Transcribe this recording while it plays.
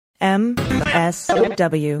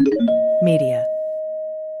MSW Media.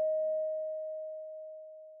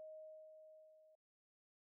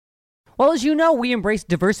 Well, as you know, we embrace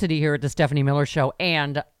diversity here at the Stephanie Miller Show,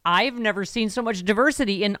 and I've never seen so much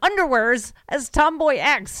diversity in underwears as Tomboy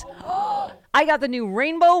X. I got the new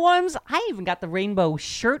rainbow ones. I even got the rainbow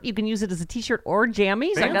shirt. You can use it as a t-shirt or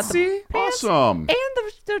jammies. Fancy? I got the pants Awesome. and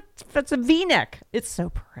it's a V-neck. It's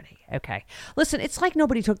so pretty. Okay. Listen, it's like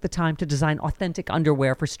nobody took the time to design authentic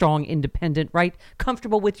underwear for strong, independent, right?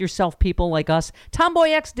 Comfortable with yourself people like us.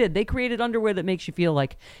 Tomboy X did. They created underwear that makes you feel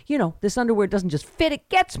like, you know, this underwear doesn't just fit, it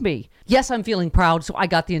gets me. Yes, I'm feeling proud, so I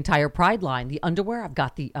got the entire Pride line. The underwear, I've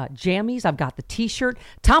got the jammies, I've got the t-shirt.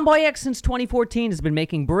 Tomboy X since 2014 has been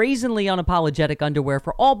making brazenly unapologetic underwear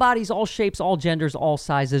for all bodies, all shapes, all genders, all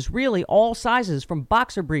sizes. Really, all sizes, from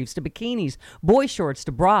boxer briefs to bikinis, boy shorts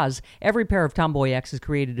to bras. Every pair of Tomboy X is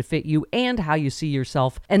created to fit you and how you see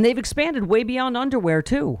yourself. And they've expanded way beyond underwear,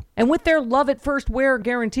 too. And with their love at first wear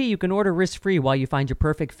guarantee, you can order risk-free while you find your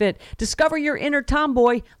perfect fit. Discover your inner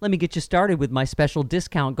tomboy. Let me get you started with my special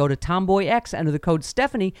discount. Go to Tomboy X, enter the code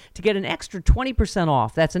Stephanie to get an extra 20%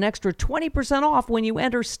 off. That's an extra 20% off when you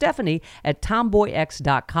enter Stephanie at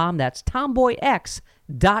tomboyx.com. That's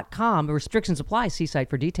tomboyx.com. Restrictions apply. See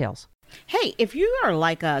site for details. Hey, if you are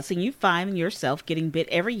like us and you find yourself getting bit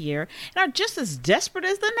every year and are just as desperate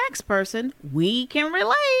as the next person, we can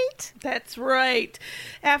relate. That's right.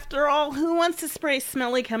 After all, who wants to spray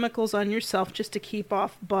smelly chemicals on yourself just to keep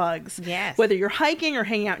off bugs? Yes. Whether you're hiking or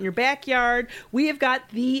hanging out in your backyard, we have got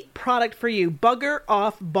the product for you, Bugger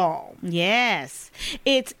Off Balm. Yes.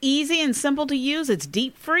 It's easy and simple to use. It's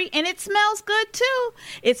deep free and it smells good too.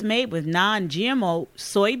 It's made with non-GMO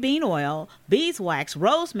soybean oil, beeswax,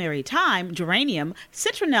 rosemary, thyme, geranium,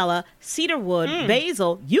 citronella, cedarwood,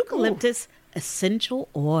 basil, eucalyptus, essential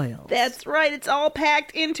oils. That's right. It's all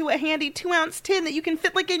packed into a handy 2-ounce tin that you can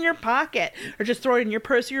fit like in your pocket or just throw it in your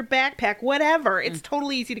purse or your backpack, whatever. It's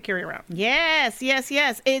totally easy to carry around. Yes.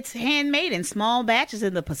 It's handmade in small batches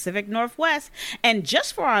in the Pacific Northwest. And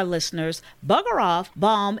just for our listeners, Bugger Off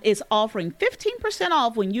Balm is offering 15%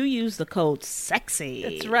 off when you use the code SEXY.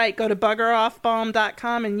 That's right. Go to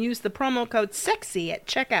buggeroffbalm.com and use the promo code SEXY at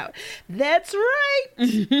checkout. That's right.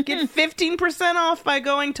 Get 15% off by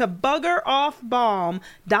going to buggeroffbalm.com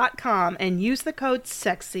and use the code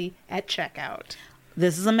SEXY at checkout.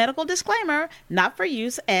 This is a medical disclaimer, not for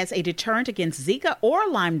use as a deterrent against Zika or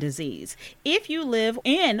Lyme disease. If you live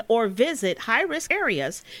in or visit high-risk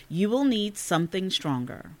areas, you will need something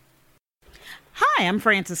stronger. Hi, I'm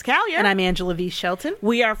Frances Callier. And I'm Angela V. Shelton.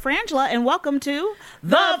 We are Frangela, and welcome to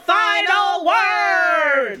The Final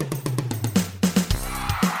Word!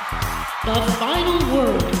 The Final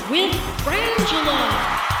Word with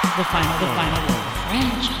Frangela. The final word.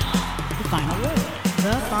 Frangela. The final word.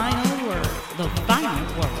 The final word. The final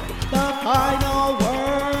word. The Final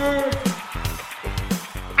Word!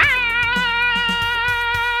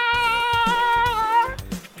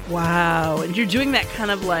 Wow, and you're doing that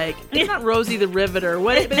kind of like, it's not Rosie the Riveter,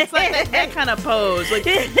 what, but it's like that kind of pose, like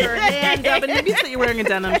your hand up, and maybe it's that you're wearing a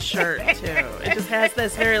denim shirt too. It just has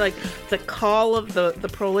this very like the call of the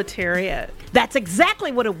proletariat. That's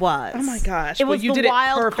exactly what it was. Oh my gosh. It Well, was you the did it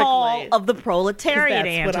wild call perfectly. of the proletariat,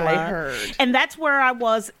 That's what Angela. I heard. And that's where I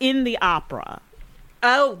was in the opera.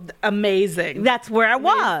 Oh, amazing. That's where I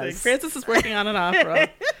Amazing. was. Frances is working on an opera.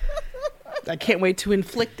 I can't wait to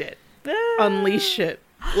inflict it, unleash it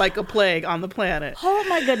like a plague on the planet. Oh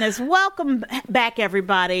my goodness. Welcome back,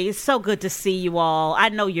 everybody. It's so good to see you all. I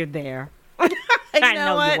know you're there. I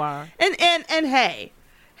know what? you are. And hey,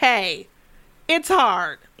 it's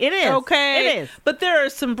hard. It is. Okay? It is. But there are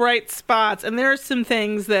some bright spots, and there are some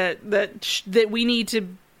things that we need to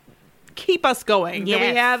keep us going. Yes.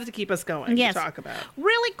 That we have to keep us going Yes. to talk about.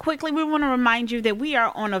 Really quickly, we want to remind you that we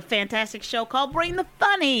are on a fantastic show called Bring the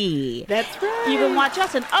Funny. That's right. You can watch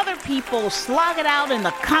us and other people slog it out in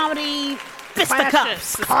the comedy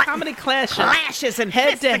fisticuffs. Comedy clashes And head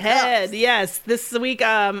to fisticuffs. head. Yes, this week.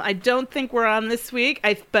 I don't think we're on this week.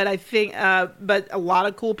 But a lot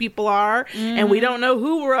of cool people are, and we don't know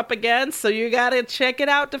who we're up against. So you got to check it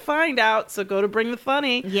out to find out. So go to Bring the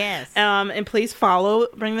Funny. Yes. And please follow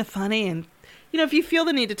Bring the Funny, and if you feel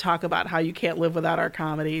the need to talk about how you can't live without our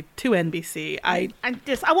comedy, to NBC. I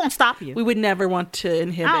won't stop you. We would never want to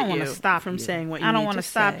inhibit I don't want you to stop from you. saying what you I don't need want to to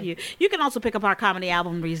stop say. you. You can also pick up our comedy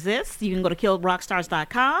album Resist. You can go to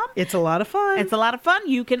killedrockstars.com. It's a lot of fun. It's a lot of fun.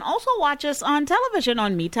 You can also watch us on television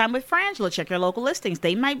on Me Time with Frangela. Check your local listings.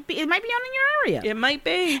 It might be on in your area. It might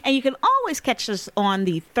be. And you can always catch us on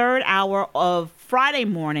the third hour of Friday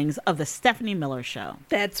mornings of the Stephanie Miller Show.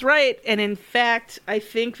 That's right. And in fact, I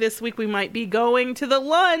think this week we might be going to the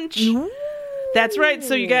lunch. Ooh. That's right.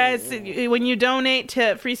 So you guys, when you donate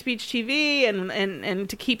to Free Speech TV and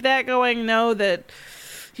to keep that going, know that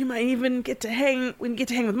you might even get to hang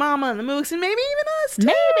with Mama and the Mooks and maybe even us too.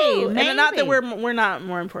 Maybe. And not that we're not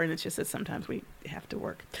more important. It's just that sometimes we have to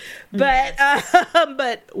work. But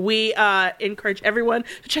but we encourage everyone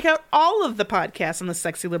to check out all of the podcasts on the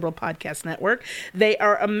Sexy Liberal Podcast Network. They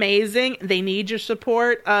are amazing. They need your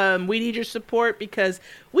support. We need your support because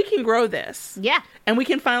we can grow this. Yeah. And we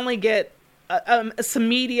can finally get some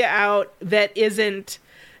media out that isn't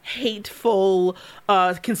hateful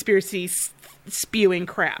conspiracy spewing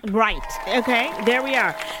crap. Right. Okay. There we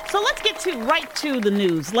are. So let's get right to the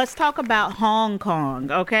news. Let's talk about Hong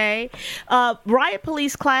Kong. Okay. Riot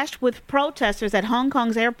police clashed with protesters at Hong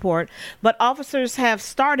Kong's airport, but officers have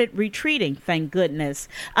started retreating. Thank goodness.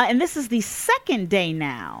 And this is the second day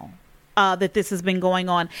now that this has been going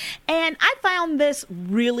on. And I found this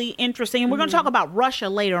really interesting. And we're going to talk about Russia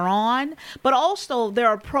later on, but also there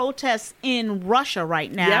are protests in Russia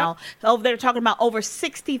right now. Yep. They're talking about over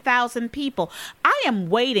 60,000 people. I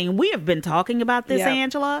am waiting. We have been talking about this,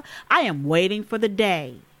 Angela. I am waiting for the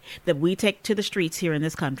day that we take to the streets here in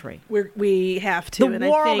this country. We have to.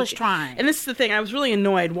 The world is trying. And this is the thing. I was really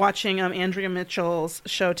annoyed watching Andrea Mitchell's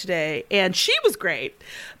show today, and she was great.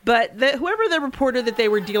 But whoever the reporter that they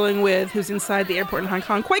were dealing with who's inside the airport in Hong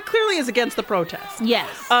Kong quite clearly is against the protests. Yes.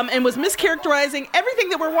 And was mischaracterizing everything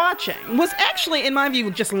that we're watching. Was actually, in my view,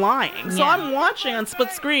 just lying. So I'm watching on split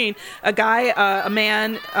screen a guy, a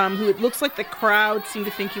man who it looks like the crowd seemed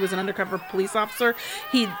to think he was an undercover police officer.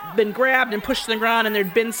 He'd been grabbed and pushed to the ground, and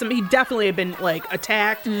there'd been he definitely had been like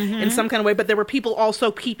attacked in some kind of way, but there were people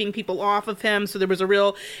also keeping people off of him. So there was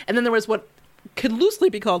and then there was what could loosely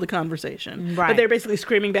be called a conversation. Right. But they were basically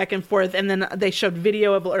screaming back and forth, and then they showed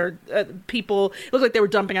video of people. It looked like they were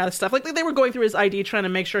dumping out of stuff. Like they were going through his ID trying to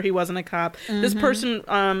make sure he wasn't a cop. This person,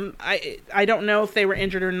 I don't know if they were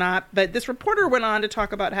injured or not, but this reporter went on to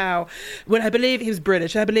talk about how, when I believe he's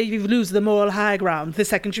British, I believe you lose the moral high ground the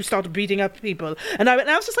second you start beating up people. And I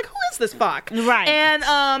was just like, who is this fuck? Right.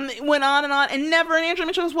 And went on, and Andrea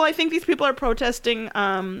Mitchell goes, well, I think these people are protesting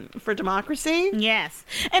for democracy. Yes.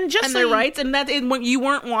 And just and their rights, and that is when you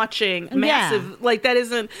weren't watching massive like that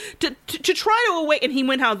isn't to try to awaken. And he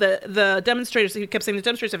went how the demonstrators, he kept saying the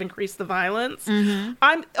demonstrators have increased the violence.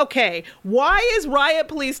 I'm okay. Why is riot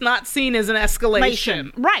police not seen as an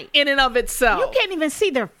escalation? Right. In and of itself. You can't even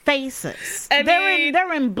see their faces. I mean,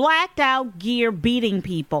 they're in blacked out gear beating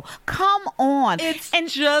people. Come on. It's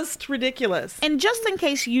just ridiculous. And just in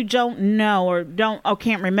case you don't know or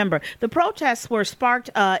can't remember, the protests were sparked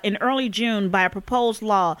in early June by a proposed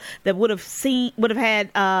law that would have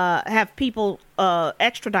had people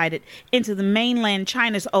extradited into the mainland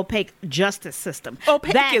China's opaque justice system.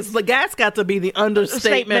 Opaque that's got to be the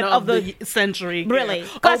understatement of the century. Really,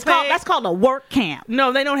 that's called a work camp.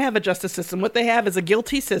 No, they don't have a justice system. What they have is a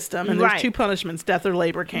guilty system, and there's two punishments: death or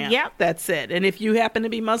labor camp. Yep, that's it. And if you happen to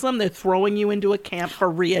be Muslim, they're throwing you into a camp for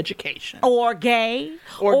re-education, or gay,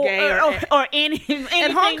 or anything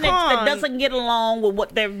that doesn't get along with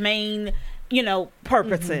what their main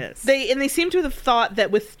purpose is. They seem to have thought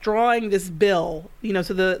that withdrawing this bill,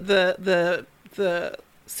 so the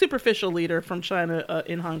superficial leader from China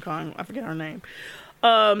in Hong Kong, I forget her name.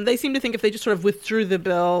 They seem to think if they just sort of withdrew the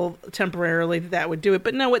bill temporarily, that would do it.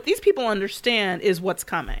 But no, what these people understand is what's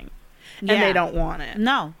coming. And they don't want it.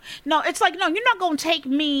 No, it's like, no, you're not going to take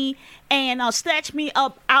me and snatch me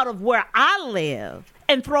up out of where I live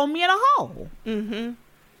and throw me in a hole. Mm-hmm.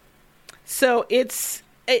 So it's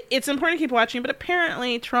important to keep watching, but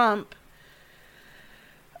apparently Trump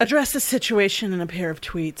addressed the situation in a pair of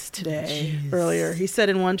tweets today. Earlier. He said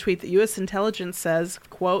in one tweet that U.S. intelligence says,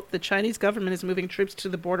 quote, the Chinese government is moving troops to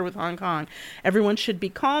the border with Hong Kong. Everyone should be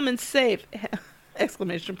calm and safe.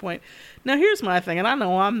 Exclamation point. Now, here's my thing, and I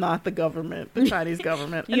know I'm not the government, the Chinese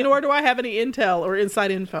government, and nor do I have any intel or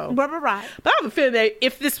inside info. Right. But I have a feeling that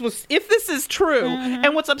if this is true,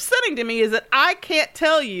 and what's upsetting to me is that I can't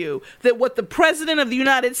tell you that what the president of the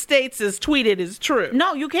United States has tweeted is true.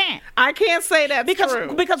 No, you can't. I can't say that's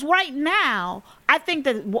true. Because right now, I think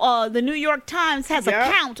that the New York Times has a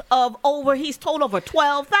count of he's told over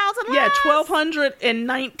 12,000 lies. Yeah,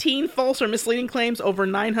 1,219 false or misleading claims over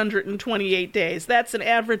 928 days. That's an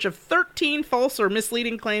average of 13 false or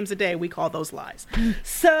misleading claims a day. We call those lies.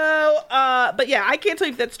 So, but yeah, I can't tell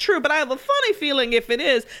you if that's true, but I have a funny feeling if it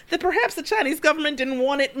is, that perhaps the Chinese government didn't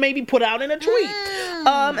want it maybe put out in a tweet.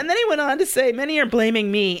 And then he went on to say, many are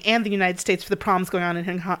blaming me and the United States for the problems going on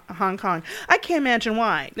in Hong Kong. I can't imagine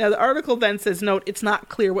why. Now, the article then says, note, quote, it's not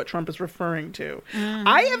clear what Trump is referring to.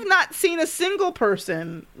 I have not seen a single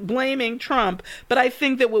person blaming Trump, but I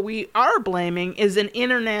think that what we are blaming is the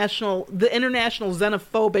international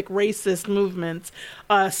xenophobic racist movements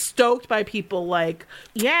stoked by people like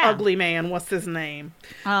Ugly Man, what's his name,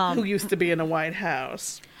 who used to be in the White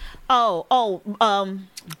House.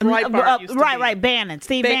 Right, Bannon,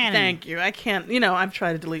 Steve Bannon. Thank you. I can't, I've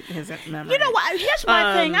tried to delete his memory. You know what? Here's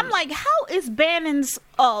my thing. I'm like, how is Bannon's,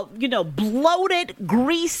 bloated,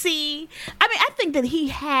 greasy? I mean, I think that he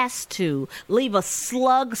has to leave a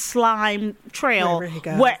slug slime trail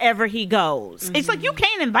wherever he goes. Mm-hmm. It's like you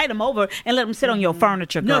can't invite him over and let him sit on your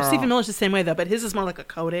furniture, girl. No, Stephen Miller's the same way though, but his is more like a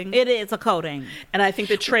coating. It is a coating, and I think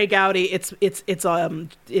that Trey Gowdy, it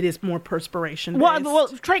is more perspiration. Well,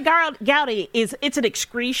 Trey Gowdy it's an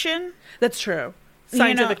excretion. That's true.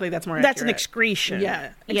 Scientifically, that's more accurate. That's an excretion.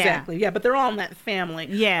 Yeah, exactly. Yeah, but they're all in that family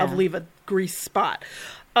of leave a grease spot.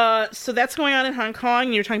 So that's going on in Hong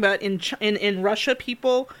Kong. You're talking about in Russia,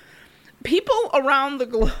 people around the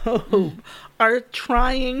globe are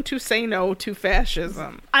trying to say no to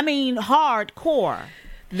fascism. I mean, hardcore.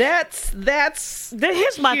 Here's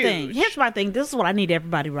my thing. Here's my thing. This is what I need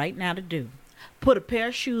everybody right now to do. Put a pair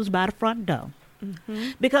of shoes by the front door.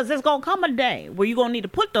 Mm-hmm. Because there's going to come a day where you're going to need to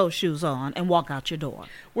put those shoes on and walk out your door.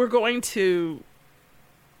 We're going to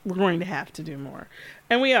have to do more.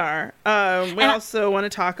 And we are. We also want to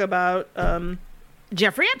talk about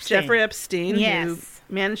Jeffrey Epstein. Who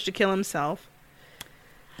managed to kill himself,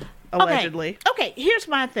 allegedly. Okay, here's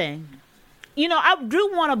my thing. I do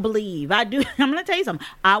want to believe. I'm going to tell you something.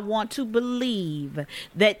 I want to believe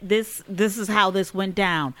that this is how this went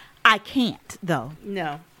down. I can't, though.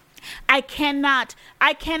 No. I cannot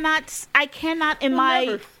as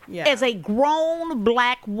a grown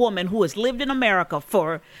black woman who has lived in America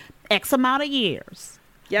for X amount of years,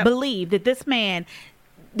 believe that this man,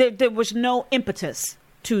 there was no impetus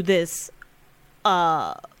to this,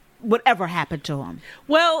 whatever happened to him.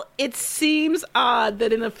 Well, it seems odd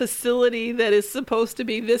that in a facility that is supposed to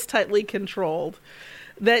be this tightly controlled,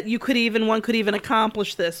 that one could even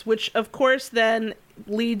accomplish this, which of course then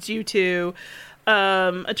leads you to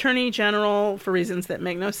Attorney General, for reasons that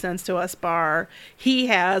make no sense to us, Barr, he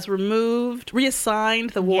has reassigned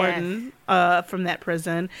the warden from that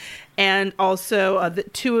prison, and also the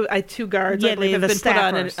two guards, I believe, have been put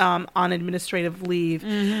on administrative leave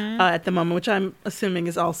at the moment, which I'm assuming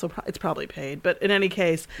is also it's probably paid, but in any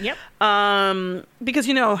case, because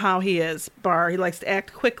you know how he is, Barr, he likes to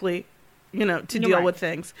act quickly. To deal with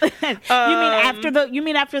things. You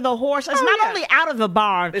mean after the horse? It's not only out of the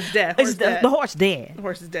barn. It's dead. The horse dead. The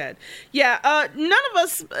horse is dead. Yeah. None of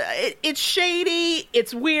us. It's shady.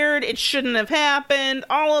 It's weird. It shouldn't have happened.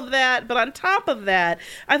 All of that. But on top of that,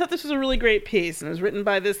 I thought this was a really great piece, and it was written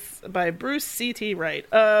by Bruce C.T. Wright.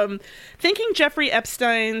 Thinking Jeffrey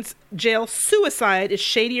Epstein's jail suicide is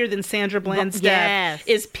shadier than Sandra Bland's death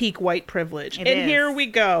is peak white privilege. Here we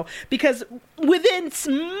go. Because within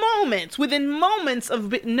moments of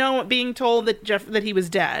being told that he was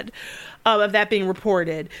dead, of that being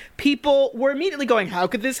reported, people were immediately going, how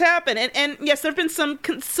could this happen? And yes, there have been some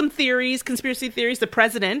theories, conspiracy theories. The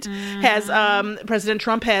president President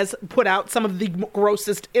Trump has put out some of the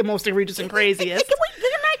grossest, most egregious and craziest.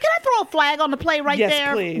 Can I throw a flag on the play right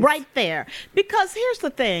there? Please. Right there. Because here's the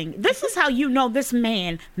thing. This is how you know this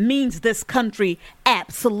man means this country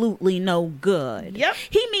absolutely no good. Yep.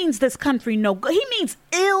 He means this country no good. He means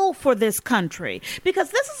ill for this country. Because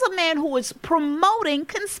this is a man who is promoting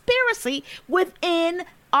conspiracy within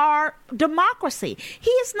our democracy. He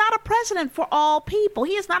is not a president for all people.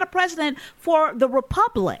 He is not a president for the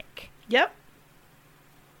republic. Yep.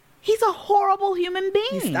 He's a horrible human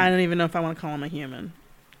being. I don't even know if I want to call him a human.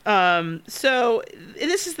 So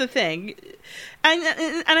this is the thing. And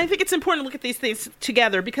I think it's important to look at these things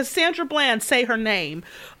together, because Sandra Bland, say her name,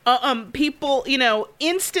 people,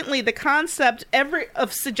 instantly the concept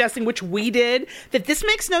of suggesting, which we did, that this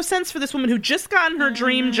makes no sense for this woman who just gotten her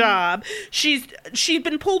dream job. She's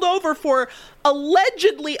been pulled over for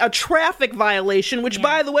allegedly a traffic violation, which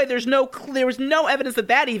by the way, there was no evidence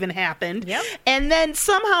that even happened. Yep. And then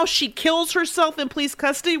somehow she kills herself in police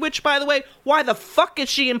custody, which by the way, why the fuck is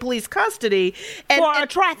she in police custody? For a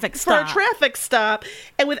traffic stop,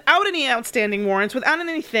 and without any outstanding warrants, without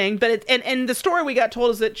anything. But and the story we got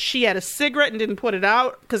told is that she had a cigarette and didn't put it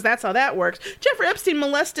out, because that's how that works. Jeffrey Epstein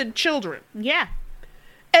molested children. Yeah.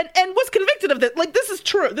 and was convicted of this. Like, this is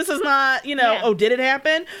true. This is not, oh, did it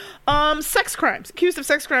happen? Sex crimes, accused of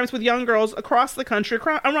sex crimes with young girls across the country,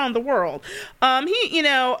 around the world. Not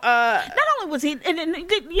only was he, and I'm going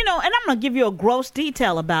to give you a gross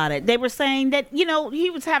detail about it. They were saying that, he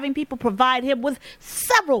was having people provide him with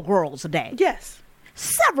several girls a day. Yes.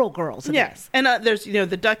 Several girls a day. Yes. And there's,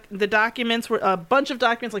 the documents were, a bunch of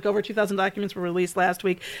documents, like over 2,000 documents were released last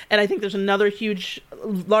week. And I think there's another huge,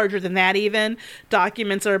 larger than that even,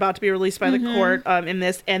 documents are about to be released by the court in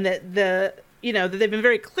this. And that that they've been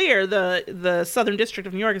very clear, the Southern District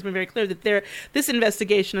of New York has been very clear that this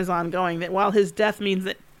investigation is ongoing, that while his death means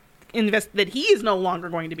that he is no longer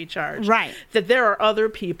going to be charged. Right. That there are other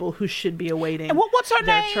people who should be awaiting what's her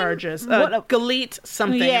their name? charges. What, Galit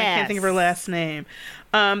something. Yes. I can't think of her last name.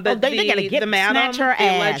 But they gotta the madam, snatch her the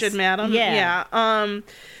ass. alleged madam. Yeah.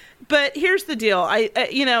 But here's the deal.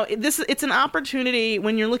 It's an opportunity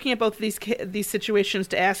when you're looking at both of these situations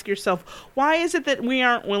to ask yourself, why is it that we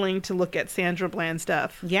aren't willing to look at Sandra Bland's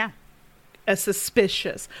death as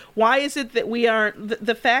suspicious? Why is it that we aren't?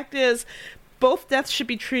 The fact is, both deaths should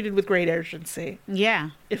be treated with great urgency.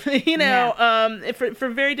 Yeah. For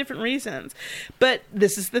very different reasons. But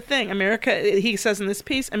this is the thing. America, he says in this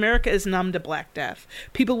piece, America is numb to Black Death.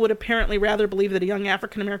 People would apparently rather believe that a young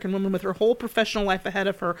African-American woman with her whole professional life ahead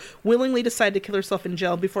of her willingly decided to kill herself in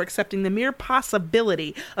jail before accepting the mere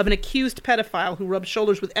possibility of an accused pedophile who rubbed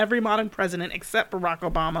shoulders with every modern president except Barack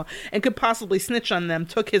Obama and could possibly snitch on them,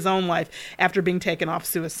 took his own life after being taken off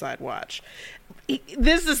suicide watch.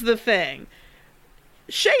 This is the thing.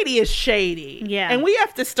 Shady is shady. Yeah. And we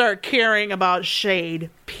have to start caring about shade,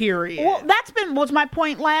 period. Well, was my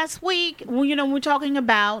point last week. We're talking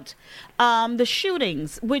about the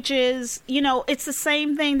shootings, which is, it's the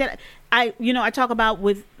same thing that I talk about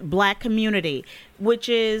with Black community, which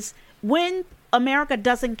is when America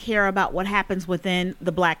doesn't care about what happens within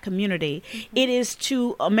the Black community, it is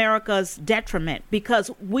to America's detriment because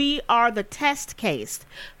we are the test case.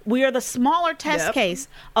 We are the smaller test case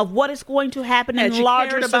of what is going to happen in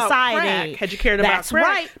larger society. Had you cared about crack,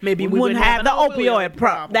 right. maybe we wouldn't have the opioid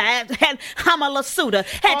problem. Hama Lasuda.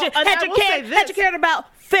 Had you cared about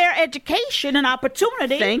fair education and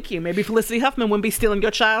opportunity. Thank you. Maybe Felicity Huffman wouldn't be stealing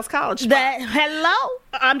your child's college spot. Hello?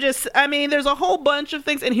 There's a whole bunch of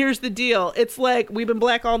things. And here's the deal. It's like we've been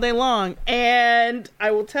Black all day long. And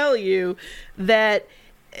I will tell you that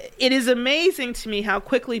it is amazing to me how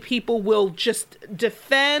quickly people will just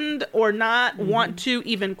defend or not want to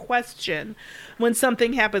even question when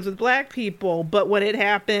something happens with Black people, but when it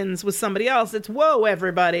happens with somebody else, it's whoa,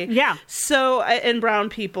 everybody. Yeah. So, and brown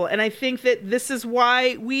people. And I think that this is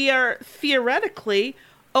why we are theoretically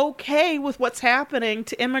okay with what's happening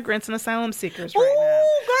to immigrants and asylum seekers right now.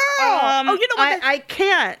 Girl. I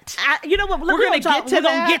can't. We're going to get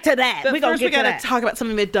to that. But first, we got to talk about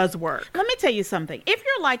something that does work. Let me tell you something. If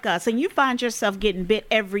you're like us and you find yourself getting bit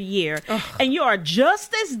every year and you are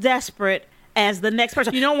just as desperate as the next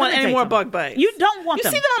person. You don't want any more bug bites. You don't want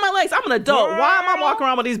them. You see them on my legs. I'm an adult. Girl. Why am I walking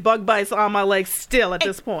around with these bug bites on my legs still at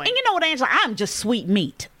this point? And you know what, Angela? I'm just sweet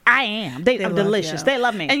meat. I am. I'm delicious. They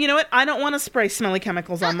love me. And you know what? I don't want to spray smelly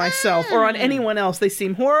chemicals on myself or on anyone else. They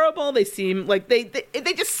seem horrible. They seem like they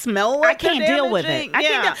just smell like I can't deal with it. I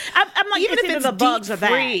can't. I'm like, even if it's the bugs are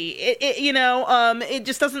free, it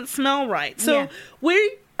just doesn't smell right. So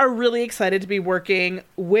we are really excited to be working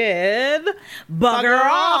with Bugger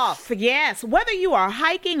Off. Yes. Whether you are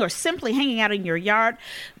hiking or simply hanging out in your yard,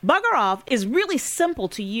 Bugger Off is really simple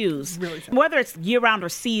to use. Really simple. Whether it's year-round or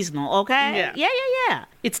seasonal, okay? Yeah.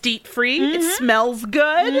 It's DEET-free. It smells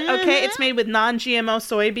good. Okay. It's made with non-GMO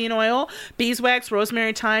soybean oil, beeswax,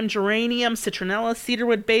 rosemary, thyme, geranium, citronella,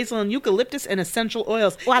 cedarwood, basil, and eucalyptus, and essential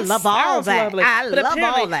oils. Well, I love all that. Lovely. I love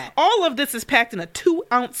all that. All of this is packed in a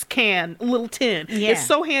 2-ounce can, little tin. Yeah. It's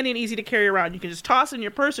so handy and easy to carry around. You can just toss it in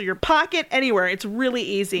your purse or your pocket, anywhere. It's really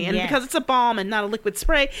easy. And because it's a balm and not a liquid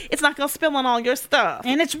spray, it's not going to spill on all your stuff.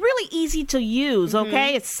 And it's really easy to use,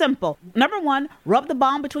 okay? It's simple. Number 1, rub the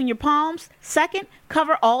balm between your palms. 2nd,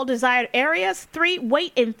 cover all desired areas. 3,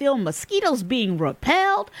 wait and feel mosquitoes being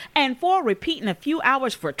repelled. And 4, repeat in a few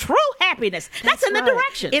hours for true happiness. That's in the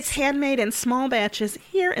directions. It's handmade in small batches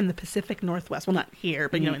here in the Pacific Northwest. Well, not here,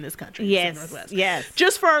 but in this country. Yes, Northwest. yes.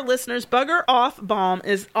 Just for our listeners, Bugger Off Balm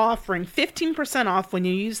is offering 15% off when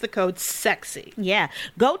you use the code SEXY. Yeah.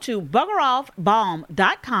 Go to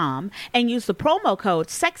buggeroffbalm.com and use the promo code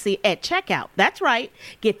SEXY at checkout. That's right.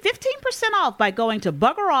 Get 15% off by going to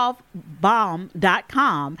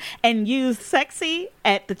buggeroffbalm.com and use SEXY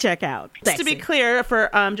at the checkout. Just to be Sexy. clear, for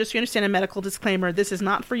just so you understand, a medical disclaimer, this is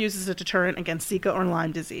not for use as a deterrent against Zika or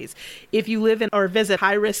Lyme disease. If you live in or visit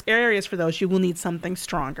high-risk areas for those, you will need something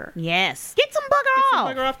stronger. Yes. Get some bugger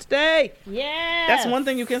off. Bugger off today. Yes. That's one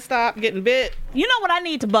thing you can stop getting bit. You know what I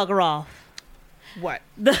need to bugger off? What?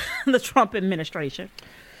 The Trump administration.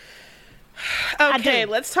 Okay,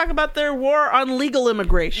 do. let's talk about their war on legal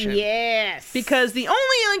immigration. Yes. Because the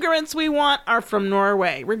only immigrants we want are from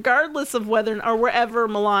Norway, regardless of whether or wherever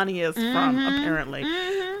Melania is from, apparently.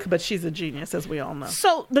 But she's a genius, as we all know.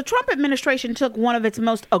 So the Trump administration took one of its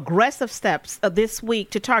most aggressive steps this week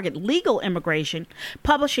to target legal immigration,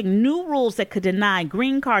 publishing new rules that could deny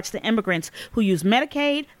green cards to immigrants who use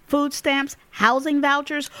Medicaid, food stamps, housing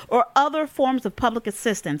vouchers, or other forms of public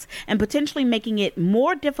assistance, and potentially making it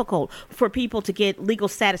more difficult for people to get legal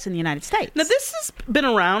status in the United States. Now, this has been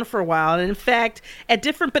around for a while, and in fact,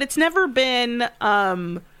 but it's never been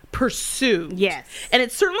pursued. Yes. And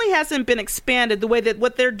it certainly hasn't been expanded the way that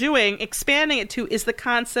what they're doing, expanding it to, is the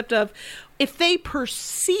concept of if they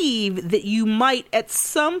perceive that you might at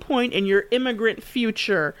some point in your immigrant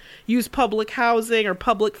future use public housing or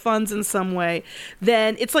public funds in some way,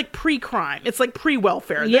 then it's like pre-crime. It's like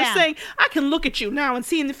pre-welfare. Yeah. They're saying, I can look at you now and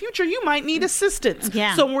see in the future you might need assistance.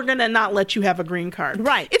 Yeah. So we're going to not let you have a green card.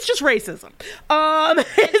 Right. It's just racism.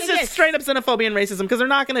 It's just is. straight up xenophobia and racism because they're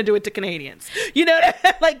not going to do it to Canadians. You know,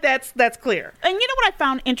 like that's clear. And you know what I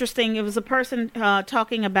found interesting? It was a person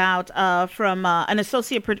talking about from an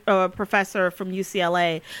associate professor from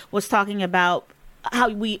UCLA was talking about how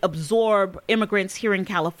we absorb immigrants here in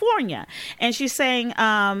California. And she's saying,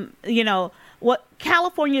 what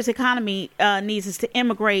California's economy needs is to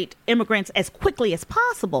immigrants as quickly as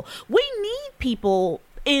possible. We need people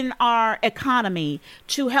in our economy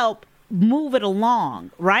to help move it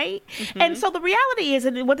along, right? And so the reality is,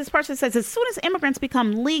 and what this person says, as soon as immigrants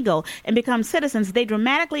become legal and become citizens, they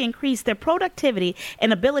dramatically increase their productivity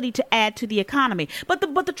and ability to add to the economy. But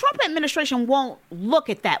the Trump administration won't look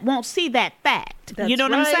at that, won't see that fact. You know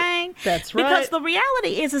what I'm saying? That's right. Because the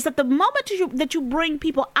reality is that the moment that you bring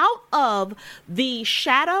people out of the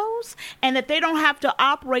shadows and that they don't have to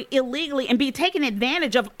operate illegally and be taken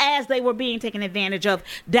advantage of as they were being taken advantage of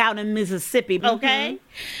down in Mississippi, okay?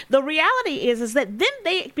 The reality is that then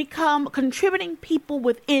they become contributing people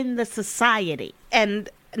within the society. And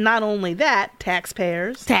not only that,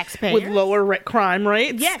 taxpayers with lower crime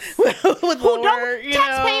rates. Yes. with lower,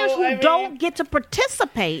 taxpayers who don't get to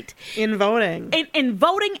participate in voting. In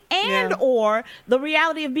voting and or the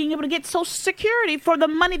reality of being able to get Social Security for the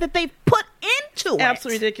money that they've put into it.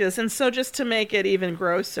 Absolutely ridiculous. And so just to make it even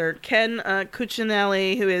grosser, Ken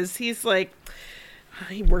Cuccinelli,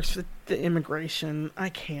 he works for the immigration. I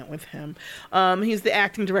can't with him. He's the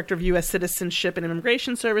acting director of U.S. Citizenship and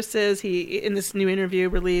Immigration Services. In this new interview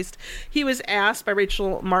released, he was asked by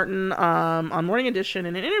Rachel Martin on Morning Edition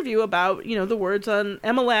in an interview about, the words on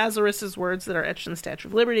Emma Lazarus's words that are etched in the Statue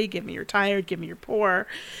of Liberty, give me your tired, give me your poor.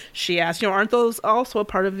 She asked, aren't those also a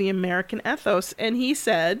part of the American ethos? And he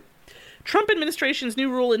said, Trump administration's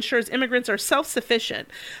new rule ensures immigrants are self-sufficient.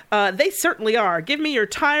 They certainly are. Give me your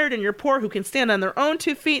tired and your poor who can stand on their own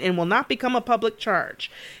 2 feet and will not become a public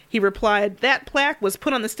charge. He replied, that plaque was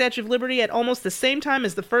put on the Statue of Liberty at almost the same time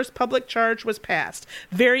as the first public charge was passed.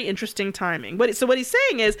 Very interesting timing. So what he's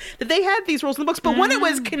saying is that they had these rules in the books, but when it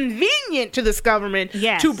was convenient to this government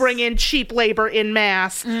to bring in cheap labor in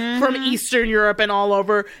mass from Eastern Europe and all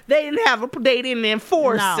over, they didn't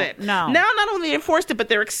enforce it. No. Now not only they enforced it, but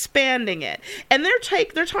they're expanding it. And they're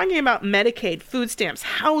talking about Medicaid, food stamps,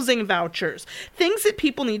 housing vouchers, things that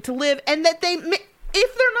people need to live, and that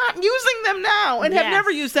if they're not using them now and have never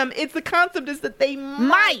used them, the concept is that they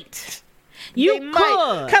might. You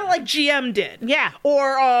could. Kind of like GM did. Yeah.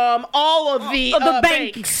 Or all of the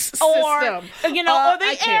banks. Or, or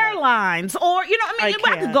the airlines. Or, I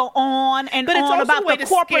could go on and but on it's about the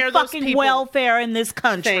corporate fucking welfare in this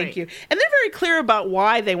country. Thank you. And they're very clear about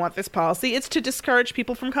why they want this policy. It's to discourage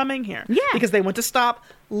people from coming here. Yeah. Because they want to stop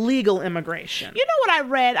legal immigration. You know what I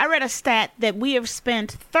read? I read a stat that we have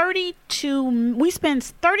spent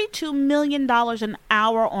 $32 million an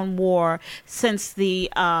hour on war since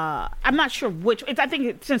I'm not sure which, I think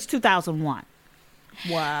it's since 2001.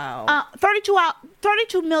 Wow.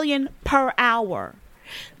 32 million per hour.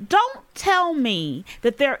 Don't tell me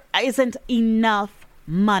that there isn't enough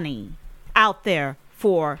money out there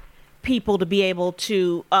for people to be able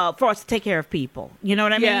to for us to take care of people. You know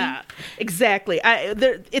what I mean? Yeah, exactly.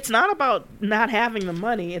 It's not about not having the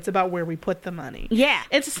money. It's about where we put the money. Yeah.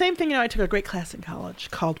 It's the same thing. I took a great class in college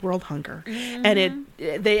called World Hunger. And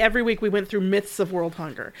every week we went through myths of world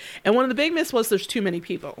hunger. And one of the big myths was there's too many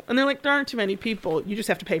people. And they're like, there aren't too many people. You just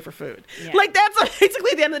have to pay for food. Yeah. Like, that's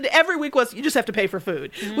basically the end of the day. Every week was, you just have to pay for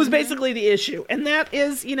food, was basically the issue. And that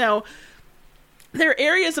is, there are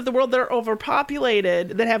areas of the world that are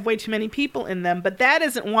overpopulated that have way too many people in them, but that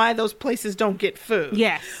isn't why those places don't get food.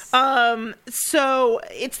 Yes. So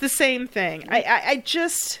it's the same thing. I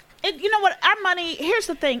just... You know what? Our money. Here's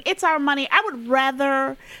the thing. It's our money. I would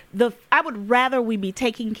rather we be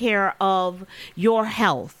taking care of your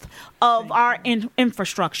health, of our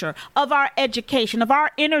infrastructure, of our education, of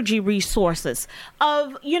our energy resources,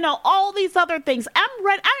 of all these other things. I'm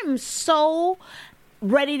ready. I'm so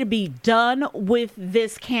ready to be done with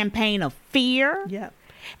this campaign of fear. Yeah.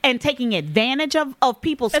 And taking advantage of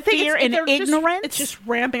people's fear and ignorance. It's just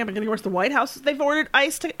ramping up and getting worse. The White House, they've ordered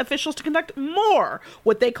ICE officials to conduct more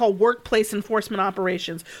what they call workplace enforcement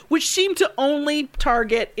operations, which seem to only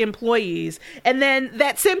target employees. And then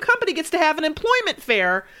that same company gets to have an employment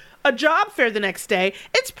fair, a job fair the next day.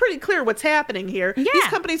 It's pretty clear what's happening here. Yeah. These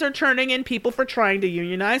companies are turning in people for trying to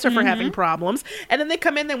unionize or for having problems. And then they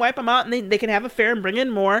come in, they wipe them out, and they can have a fair and bring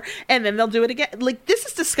in more. And then they'll do it again. Like, this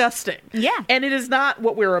is disgusting. Yeah. And it is not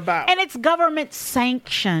what we're about. And it's government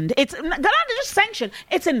sanctioned. It's not just sanctioned.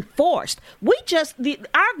 It's enforced.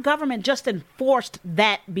 Our government just enforced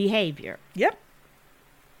that behavior. Yep.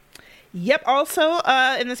 Also,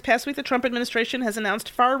 in this past week, the Trump administration has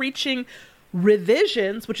announced far-reaching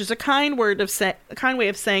revisions, which is a kind way of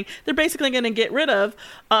saying they're basically going to get rid of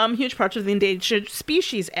huge parts of the Endangered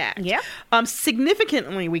Species Act. Yeah.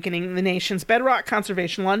 Significantly weakening the nation's bedrock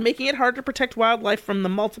conservation law and making it hard to protect wildlife from the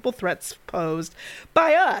multiple threats posed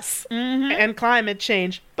by us and climate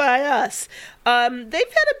change by us. They've had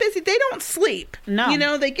a busy, they don't sleep.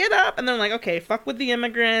 No. They get up and they're like, okay, fuck with the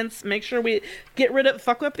immigrants, make sure we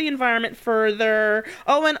fuck up the environment further.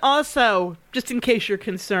 Oh, and also, just in case you're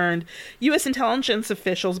concerned, U.S. intelligence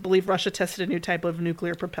officials believe Russia tested a new type of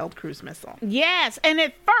nuclear-propelled cruise missile. Yes, and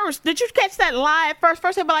at first, did you catch that live? First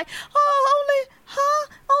they'd be like,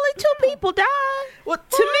 only 2 people died. Well,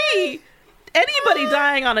 to me, anybody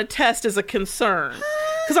dying on a test is a concern.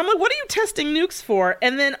 Because I'm like, what are you testing nukes for?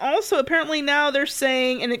 And then also, apparently now they're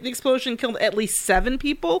saying an explosion killed at least 7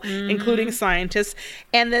 people, including scientists,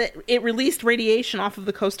 and that it released radiation off of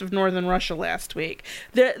the coast of northern Russia last week.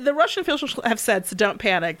 The Russian officials have said, so don't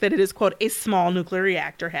panic, that it is, quote, a small nuclear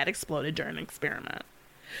reactor had exploded during an experiment.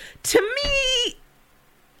 To me,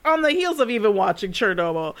 on the heels of even watching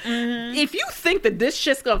Chernobyl, if you think that this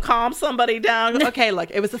shit's gonna calm somebody down, okay, look,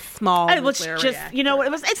 it was a small nuclear reactor.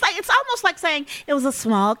 It's almost like saying it was a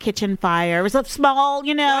small kitchen fire. It was a small,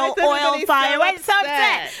 oil fire. Why so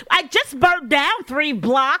upset? I just burnt down 3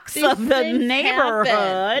 blocks of the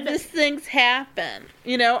neighborhood. These things happen.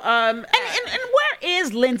 And where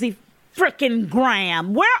is Lindsey frickin'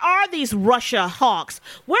 Graham? Where are these Russia hawks?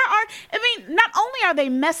 Not only are they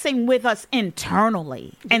messing with us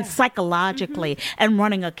internally and psychologically and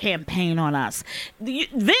running a campaign on us, then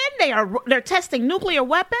they're testing nuclear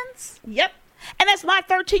weapons. Yep. And as my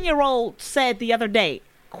 13-year-old said the other day,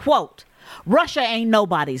 quote, Russia ain't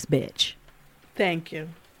nobody's bitch. Thank you.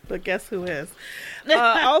 But guess who is?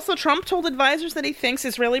 Also, Trump told advisors that he thinks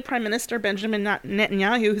Israeli Prime Minister Benjamin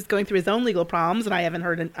Netanyahu, who's going through his own legal problems that I haven't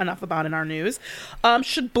heard enough about in our news,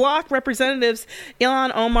 should block Representatives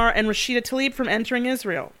Ilhan Omar and Rashida Tlaib from entering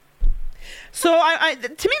Israel. So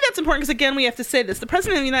to me, that's important because, again, we have to say this. The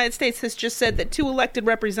President of the United States has just said that 2 elected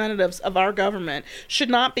representatives of our government should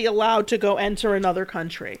not be allowed to go enter another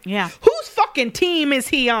country. Yeah. Whose fucking team is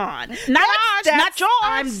he on? Not ours, not yours.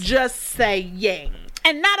 I'm just saying.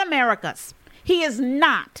 And not America's. He is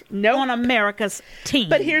not on America's team.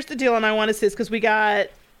 But here's the deal, and I want to say this because we got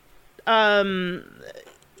a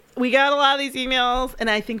lot of these emails, and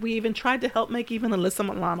I think we even tried to help make even Alyssa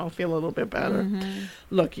Milano feel a little bit better.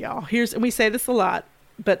 Look, y'all, and we say this a lot,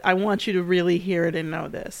 but I want you to really hear it and know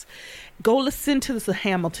this. Go listen to the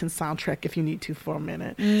Hamilton soundtrack if you need to for a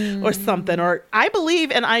minute or something. Or I believe,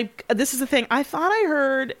 and this is the thing, I thought I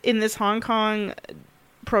heard in this Hong Kong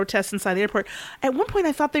protests inside the airport, at one point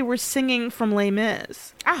I thought they were singing from Les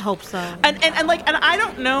Mis. I hope so. And I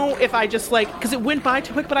don't know if I just because it went by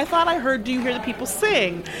too quick, but I thought I heard Do You Hear the People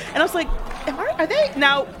Sing? And I was like, are they?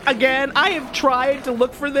 Now, again, I have tried to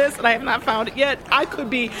look for this and I have not found it yet.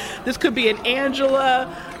 This could be an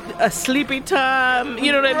Angela a sleepy time.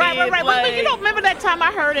 You know what I mean? Right. Like, But you don't remember that time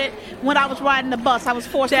I heard it when I was riding the bus. I was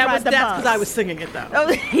forced to ride the bus. That's because I was singing it though. Oh,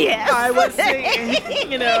 yes. I was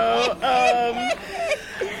singing,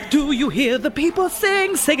 do you hear the people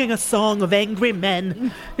singing a song of angry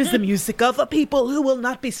men? Is the music of a people who will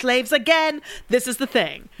not be slaves again? This is the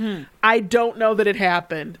thing. I don't know that it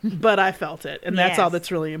happened, but I felt it, and that's Yes. all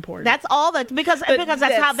that's really important. That's all that because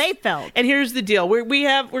that's how they felt. And here's the deal: we're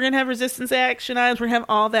gonna have resistance action items. We're gonna have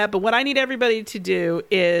all that, but what I need everybody to do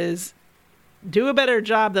is do a better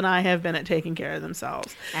job than I have been at taking care of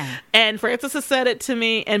themselves. And Francis has said it to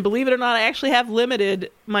me, and believe it or not, I actually have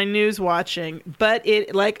limited my news watching. But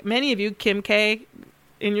it, like many of you, Kim K,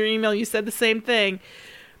 in your email, you said the same thing.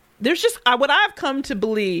 There's just what I've come to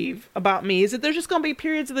believe about me is that there's just going to be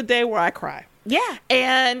periods of the day where I cry. Yeah.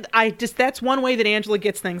 And that's one way that Angela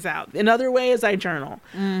gets things out. Another way is I journal.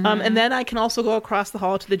 And then I can also go across the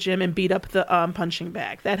hall to the gym and beat up the punching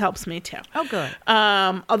bag. That helps me too. Oh, good.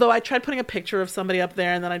 Although I tried putting a picture of somebody up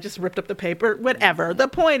there and then I just ripped up the paper. Whatever. The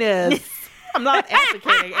point is, I'm not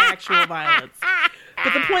advocating actual violence.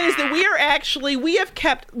 But the point is that we have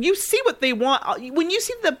kept, you see what they want. When you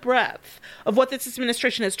see the breadth of what this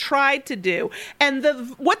administration has tried to do and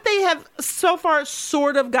what they have so far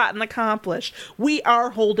sort of gotten accomplished, we are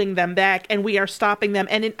holding them back and we are stopping them.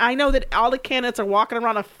 And I know that all the candidates are walking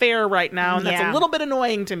around a fair right now, and that's a little bit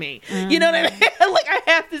annoying to me. You know what I mean? Like, I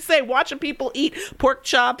have to say, watching people eat pork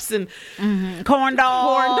chops and Corn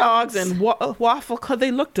dogs. and waffle, they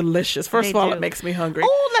look delicious. First They of all, do. it makes me hungry.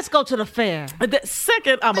 Oh, let's go to the fair.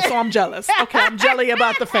 Second, I'm jealous. Okay, I'm jelly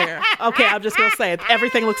about the fair. Okay, I'm just gonna say it.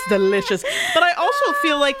 Everything looks delicious. But I also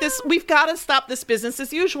feel like we've got to stop this business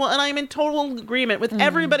as usual, and I'm in total agreement with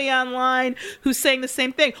everybody online who's saying the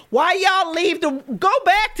same thing. Why y'all leave to go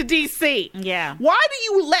back to DC? Yeah. Why do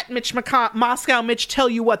you let Moscow Mitch tell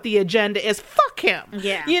you what the agenda is? Fuck him.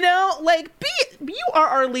 Yeah. You know, like, you are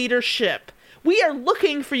our leadership. We are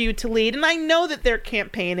looking for you to lead, and I know that they're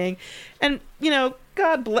campaigning, and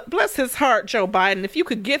God bless his heart, Joe Biden. If you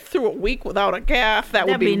could get through a week without a gaffe, that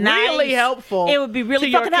would That'd be be nice. really helpful. It would be really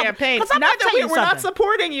to your fucking helpful. campaign. 'Cause I'm Not gonna that tell you we're not something.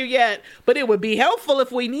 supporting you yet, but it would be helpful if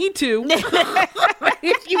we need to.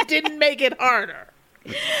 If you didn't make it harder.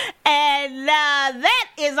 And that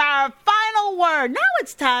is our final word. Now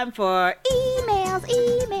it's time for emails.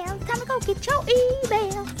 Time to go get your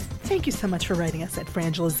emails. Thank you so much for writing us at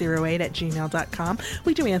frangela08@gmail.com.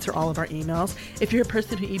 We do answer all of our emails. If you're a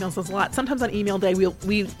person who emails us a lot, sometimes on email day we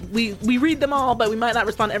read them all, but we might not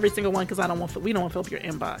respond to every single one because we don't want to fill up your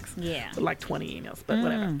inbox. Yeah. With like 20 emails, but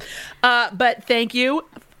whatever. But thank you,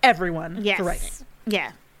 everyone, Yes. for writing.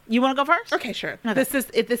 Yeah. You want to go first? Okay, sure. Okay.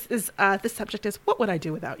 This subject is, what would I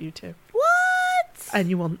do without you two? What? And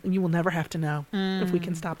you will never have to know if we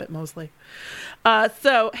can stop it, Mosley.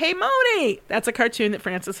 So, Hey Moni! That's a cartoon that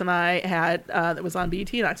Francis and I had that was on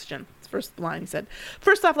BET and Oxygen. His first line, he said,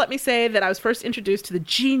 "First off, let me say that I was first introduced to the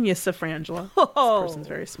genius of Frangela." This person's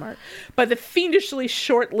very smart. By the fiendishly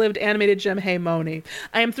short-lived animated gem Hey Moni.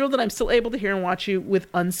 I am thrilled that I'm still able to hear and watch you with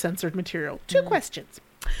uncensored material. Two questions.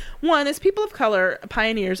 One, as people of color,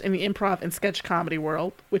 pioneers in the improv and sketch comedy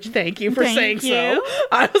world, which thank you for saying Thank you. so.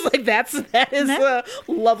 I was like, that is a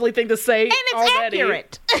lovely thing to say. And it's already.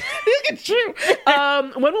 accurate. It's true.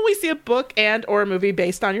 When will we see a book and or a movie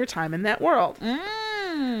based on your time in that world? We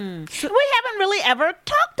haven't really ever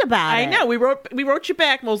talked about it. I know. We wrote you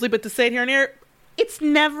back, Mosley, but to say it here and here, it's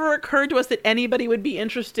never occurred to us that anybody would be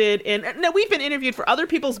interested in. No, we've been interviewed for other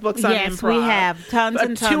people's books on Yes, improv. we have tons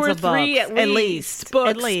and tons two or of three books, at least books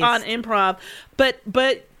at least. on improv.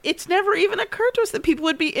 But it's never even occurred to us that people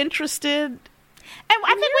would be interested. And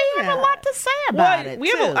I think we have a lot to say about it.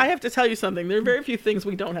 too. I have to tell you something. There are very few things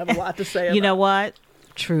we don't have a lot to say about. You know what?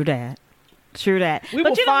 True that. We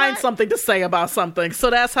will find something to say about something. So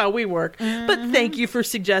that's how we work. But thank you for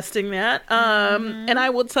suggesting that. And I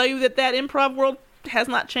will tell you that improv world has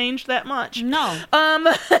not changed that much. No.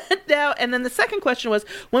 Now, and then the second question was,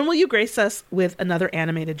 when will you grace us with another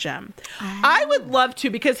animated gem? I would love to,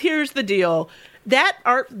 because here's the deal. That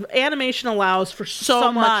animation allows for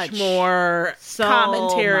so much more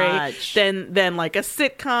commentary than like a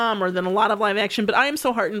sitcom or than a lot of live action. But I am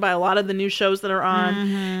so heartened by a lot of the new shows that are on.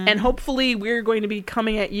 And hopefully we're going to be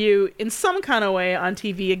coming at you in some kind of way on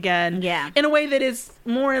TV again. Yeah. In a way that is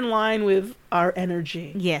more in line with our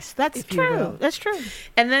energy. Yes, that's If you will. true. That's true.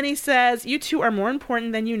 And then he says, you two are more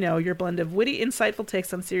important than you know. Your blend of witty, insightful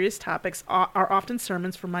takes on serious topics are often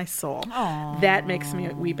sermons for my soul. That makes me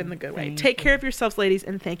weep in the good way. Take care of yourselves, ladies,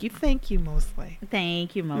 and thank you, Mosley.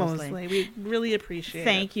 Thank you, Mosley. We really appreciate it.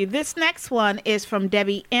 Thank you. This next one is from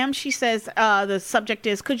Debbie M. She says the subject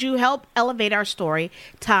is, could you help elevate our story?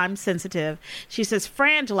 Time sensitive. She says,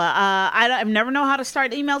 Frangela, I've never know how to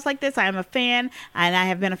start emails like this. I am a fan, and I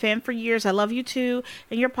have been a fan for years. I love you too,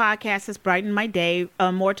 and your podcast has brightened my day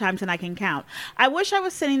more times than I can count. I wish I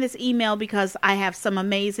was sending this email because I have some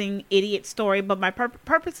amazing idiot story, but my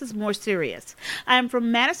purpose is more serious. I am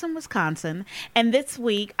from Madison, Wisconsin, and this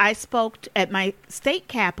week I spoke at my state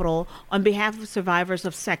capitol on behalf of survivors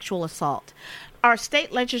of sexual assault. Our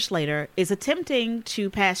state legislator is attempting to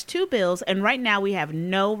pass 2 bills, and right now we have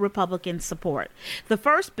no Republican support. The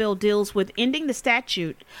first bill deals with ending the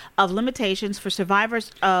statute of limitations for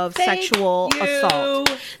survivors of sexual assault.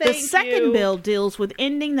 The second bill deals with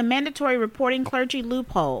ending the mandatory reporting clergy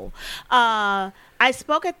loophole. I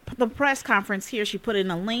spoke at the press conference here. She put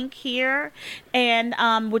in a link here,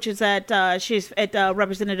 and which is at she's at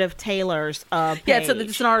Representative Taylor's page. Yeah,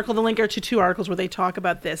 it's an article. The link are to 2 articles where they talk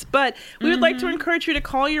about this. But we would like to encourage you to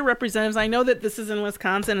call your representatives. I know that this is in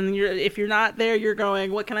Wisconsin, and if you're not there, you're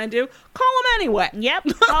going, what can I do? Call them anyway. Yep.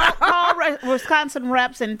 Call Wisconsin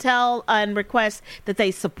reps and tell and request that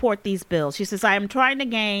they support these bills. She says, I am trying to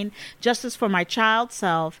gain justice for my child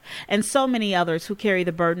self and so many others who carry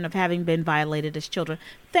the burden of having been violated as children.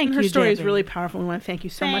 Thank you, Her story Debbie. is really powerful. We want to thank you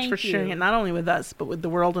so much for Thank sharing you. it, not only with us, but with the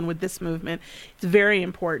world and with this movement. It's very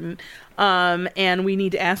important. And we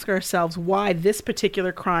need to ask ourselves why this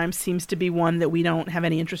particular crime seems to be one that we don't have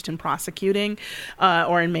any interest in prosecuting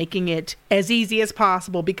or in making it as easy as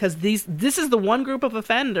possible, because this is the one group of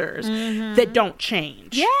offenders that don't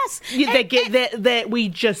change. Yes. That we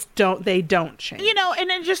just don't, they don't change. You know, and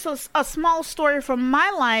then just a small story from my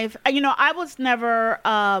life. You know, I was never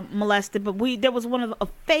molested, but there was a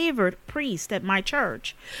favorite priest at my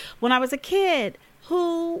church when I was a kid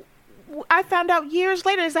who I found out years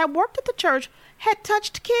later as I worked at the church had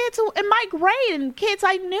touched kids in my grade and kids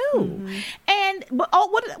I knew. And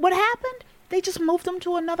what happened? They just moved them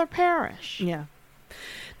to another parish. Yeah.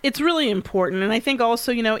 It's really important. And I think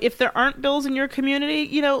also, you know, if there aren't bills in your community,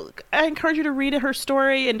 you know, I encourage you to read her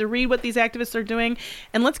story and to read what these activists are doing.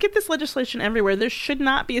 And let's get this legislation everywhere. There should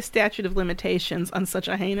not be a statute of limitations on such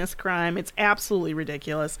a heinous crime. It's absolutely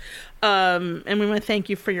ridiculous. And we want to thank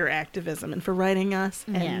you for your activism and for writing us.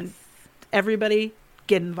 And everybody,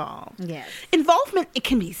 get involved. Yes. Involvement, it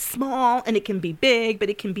can be small and it can be big, but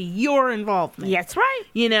it can be your involvement. That's right.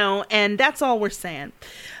 You know, and that's all we're saying.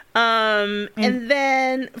 And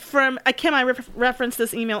then from Kim, I referenced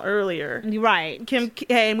this email earlier. Right. Kim,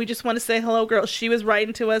 hey, and we just want to say hello, girl. She was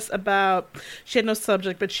writing to us she had no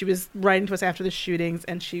subject, but she was writing to us after the shootings,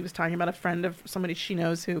 and she was talking about a friend of somebody she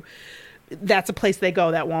knows who, that's a place they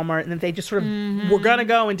go, that Walmart, and that they just sort of were gonna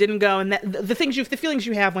go and didn't go, and that the feelings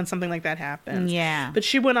you have when something like that happens. Yeah. But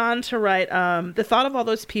she went on to write, the thought of all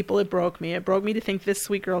those people, it broke me. It broke me to think this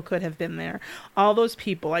sweet girl could have been there. All those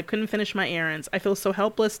people, I couldn't finish my errands. I feel so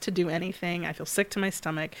helpless to do anything. I feel sick to my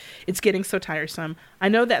stomach. It's getting so tiresome. I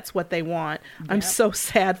know that's what they want. I'm so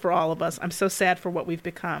sad for all of us. I'm so sad for what we've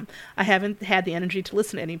become. I haven't had the energy to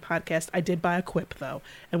listen to any podcast. I did buy a Quip though,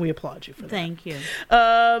 and we applaud you for that. Thank you.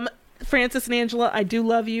 Francis and Angela, I do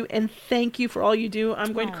love you, and thank you for all you do.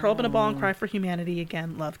 I'm going to curl up in a ball and cry for humanity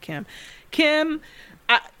again. Love, Kim. Kim,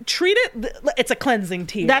 treat it, it's a cleansing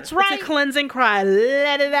tear. That's right. It's a cleansing cry.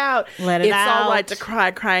 Let it out. Let it it's out. All right to cry.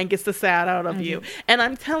 Crying gets the sad out of you. And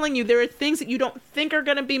I'm telling you, there are things that you don't think are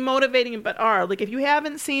going to be motivating, but are. Like, if you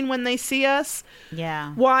haven't seen When They See Us,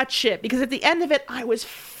 watch it. Because at the end of it, I was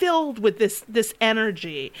filled with this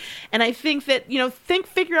energy. And I think that, you know,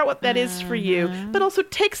 figure out what that is for you, but also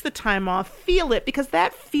takes the time off, feel it, because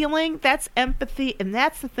that feeling, that's empathy, and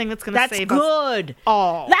that's the thing that's going to save us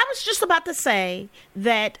all. I was just about to say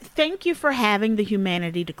that thank you for having the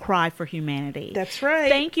humanity to cry for humanity. That's right.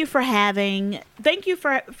 Thank you for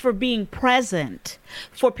being present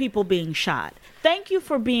for people being shot. Thank you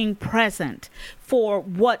for being present for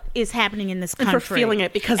what is happening in this country. And for feeling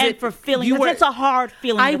it, because it's a hard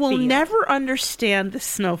feeling I to will feel. never understand the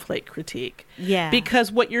snowflake critique. Yeah.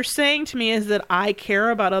 Because what you're saying to me is that I care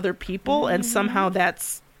about other people, and somehow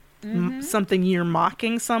that's something you're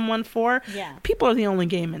mocking someone for. Yeah. People are the only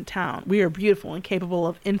game in town. We are beautiful and capable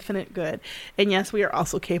of infinite good. And yes, we are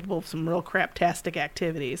also capable of some real craptastic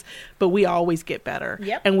activities, but we always get better.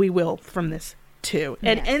 Yep. And we will from this too.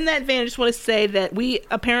 And in that vein, I just want to say that we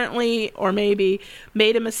apparently, or maybe,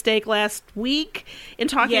 made a mistake last week in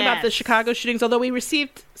talking about the Chicago shootings, although we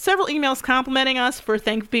received several emails complimenting us for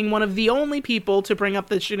being one of the only people to bring up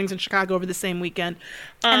the shootings in Chicago over the same weekend.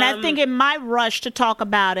 And I think in my rush to talk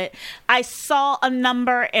about it, I saw a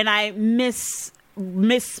number and I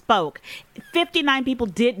misspoke. 59 people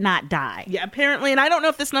did not die. Yeah, apparently, and I don't know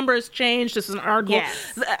if this number has changed. This is an article.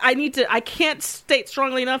 Yes. I can't state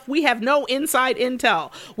strongly enough, we have no inside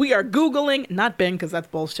intel. We are Googling, not Bing, because that's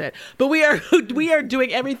bullshit, but we are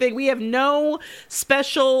doing everything. We have no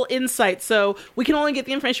special insight, so we can only get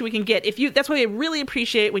the information we can get. That's why we really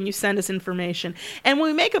appreciate when you send us information. And when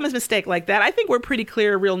we make a mistake like that, I think we're pretty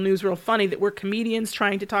clear, real news, real funny, that we're comedians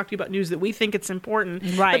trying to talk to you about news that we think it's important,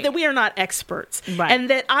 but that we are not experts. Right. And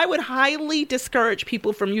that I would highly discourage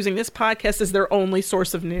people from using this podcast as their only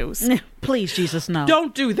source of news. Please, Jesus, no.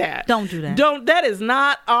 Don't do that. Don't do that. That is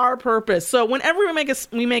not our purpose. So whenever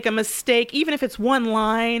we make a mistake, even if it's one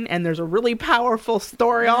line and there's a really powerful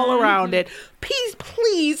story all around it,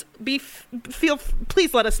 please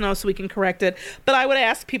let us know so we can correct it. But I would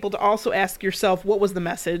ask people to also ask yourself, what was the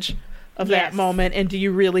message of that moment, and do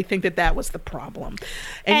you really think that was the problem?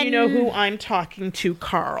 And you know who I'm talking to,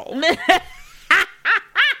 Carl.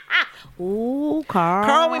 Ooh, Carl.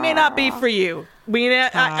 Carl, we may not be for you.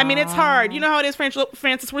 I mean, it's hard. You know how it is,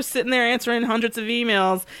 Francis. We're sitting there answering hundreds of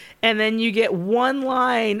emails, and then you get one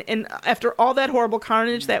line, and after all that horrible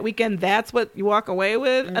carnage that weekend, that's what you walk away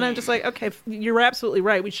with. And I'm just like, okay, you're absolutely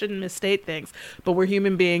right. We shouldn't misstate things, but we're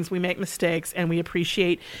human beings. We make mistakes, and we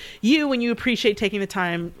appreciate you when you appreciate taking the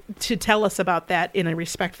time to tell us about that in a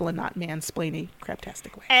respectful and not mansplaining,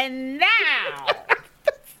 craptastic way. And now...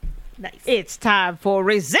 Nice. It's time for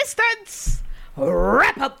Resistance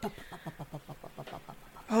Wrap Up.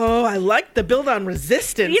 Oh, I like the build on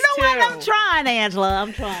resistance. You know too. what? I'm trying, Angela.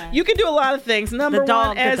 I'm trying. You can do a lot of things. Number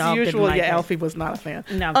one, as usual, like Alfie was not a fan.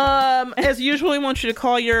 No. As usual, we want you to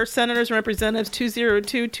call your senators and representatives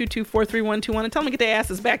 202-224-3121 and tell them to get their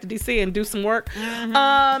asses back to DC and do some work.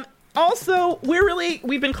 Mm-hmm. Also,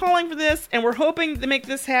 we've been calling for this, and we're hoping to make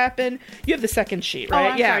this happen. You have the second sheet, right? Oh,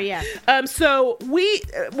 I'm sorry, yeah. So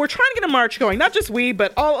we're trying to get a march going, not just we,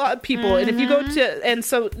 but all people. And if you go to, and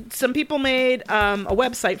so some people made a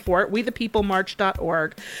website for it,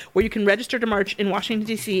 wethepeoplemarch.org, where you can register to march in Washington,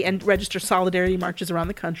 D.C. and register solidarity marches around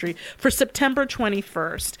the country for September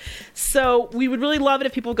 21st. So we would really love it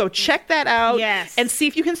if people go check that out. Yes. And see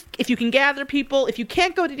if you can gather people. If you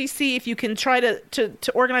can't go to D.C., if you can try to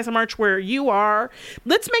organize a march where you are.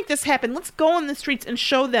 Let's make this happen. Let's go on the streets and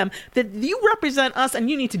show them that you represent us and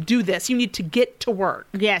you need to do this. You need to get to work.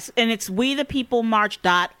 Yes, and it's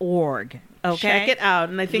wethepeoplemarch.org. Okay. Check it out.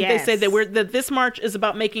 And I think they say that this march is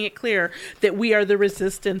about making it clear that we are the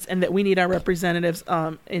resistance and that we need our representatives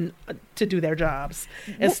to do their jobs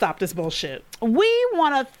and stop this bullshit. We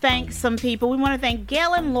want to thank some people. We want to thank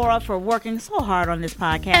Gail and Laura for working so hard on this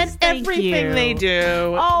podcast. And everything they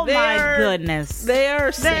do. Oh, my goodness. They're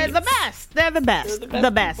the best. They're the best.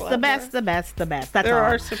 The best. That's They're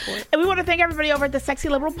all. our support. And we want to thank everybody over at the Sexy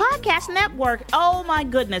Liberal Podcast Network. Oh, my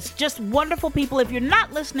goodness. Just wonderful people. If you're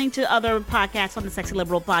not listening to other podcasts on the Sexy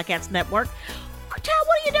Liberal Podcast Network, child,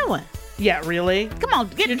 what are you doing? Yeah, really? Come on,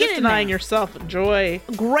 get You're in just denying there. yourself joy.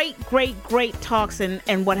 Great talks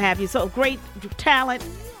and what have you. So great talent.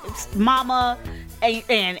 It's Mama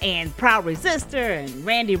and Proud Resistor and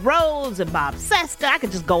Randy Rhodes and Bob Seska. I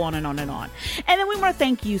could just go on and on and on. And then we want to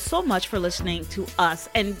thank you so much for listening to us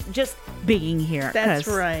and just being here. That's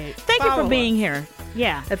right. Thank you for being here.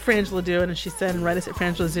 Yeah. At Frangela Dew, and she said, and write us at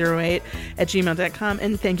frangela08@gmail.com.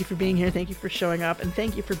 And thank you for being here. Thank you for showing up. And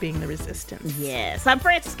thank you for being the resistance. Yes. I'm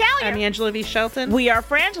Frances Callier. I'm Angela V. Shelton. We are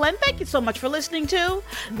Frangela, and thank you so much for listening to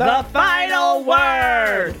The Final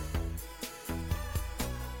Word.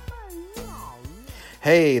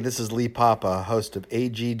 Hey, this is Lee Papa, host of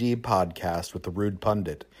AGD Podcast with The Rude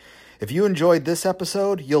Pundit. If you enjoyed this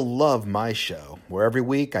episode, you'll love my show, where every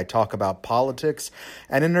week I talk about politics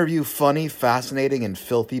and interview funny, fascinating, and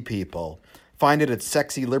filthy people. Find it at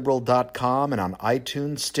sexyliberal.com and on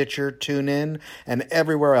iTunes, Stitcher, TuneIn, and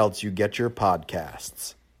everywhere else you get your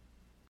podcasts.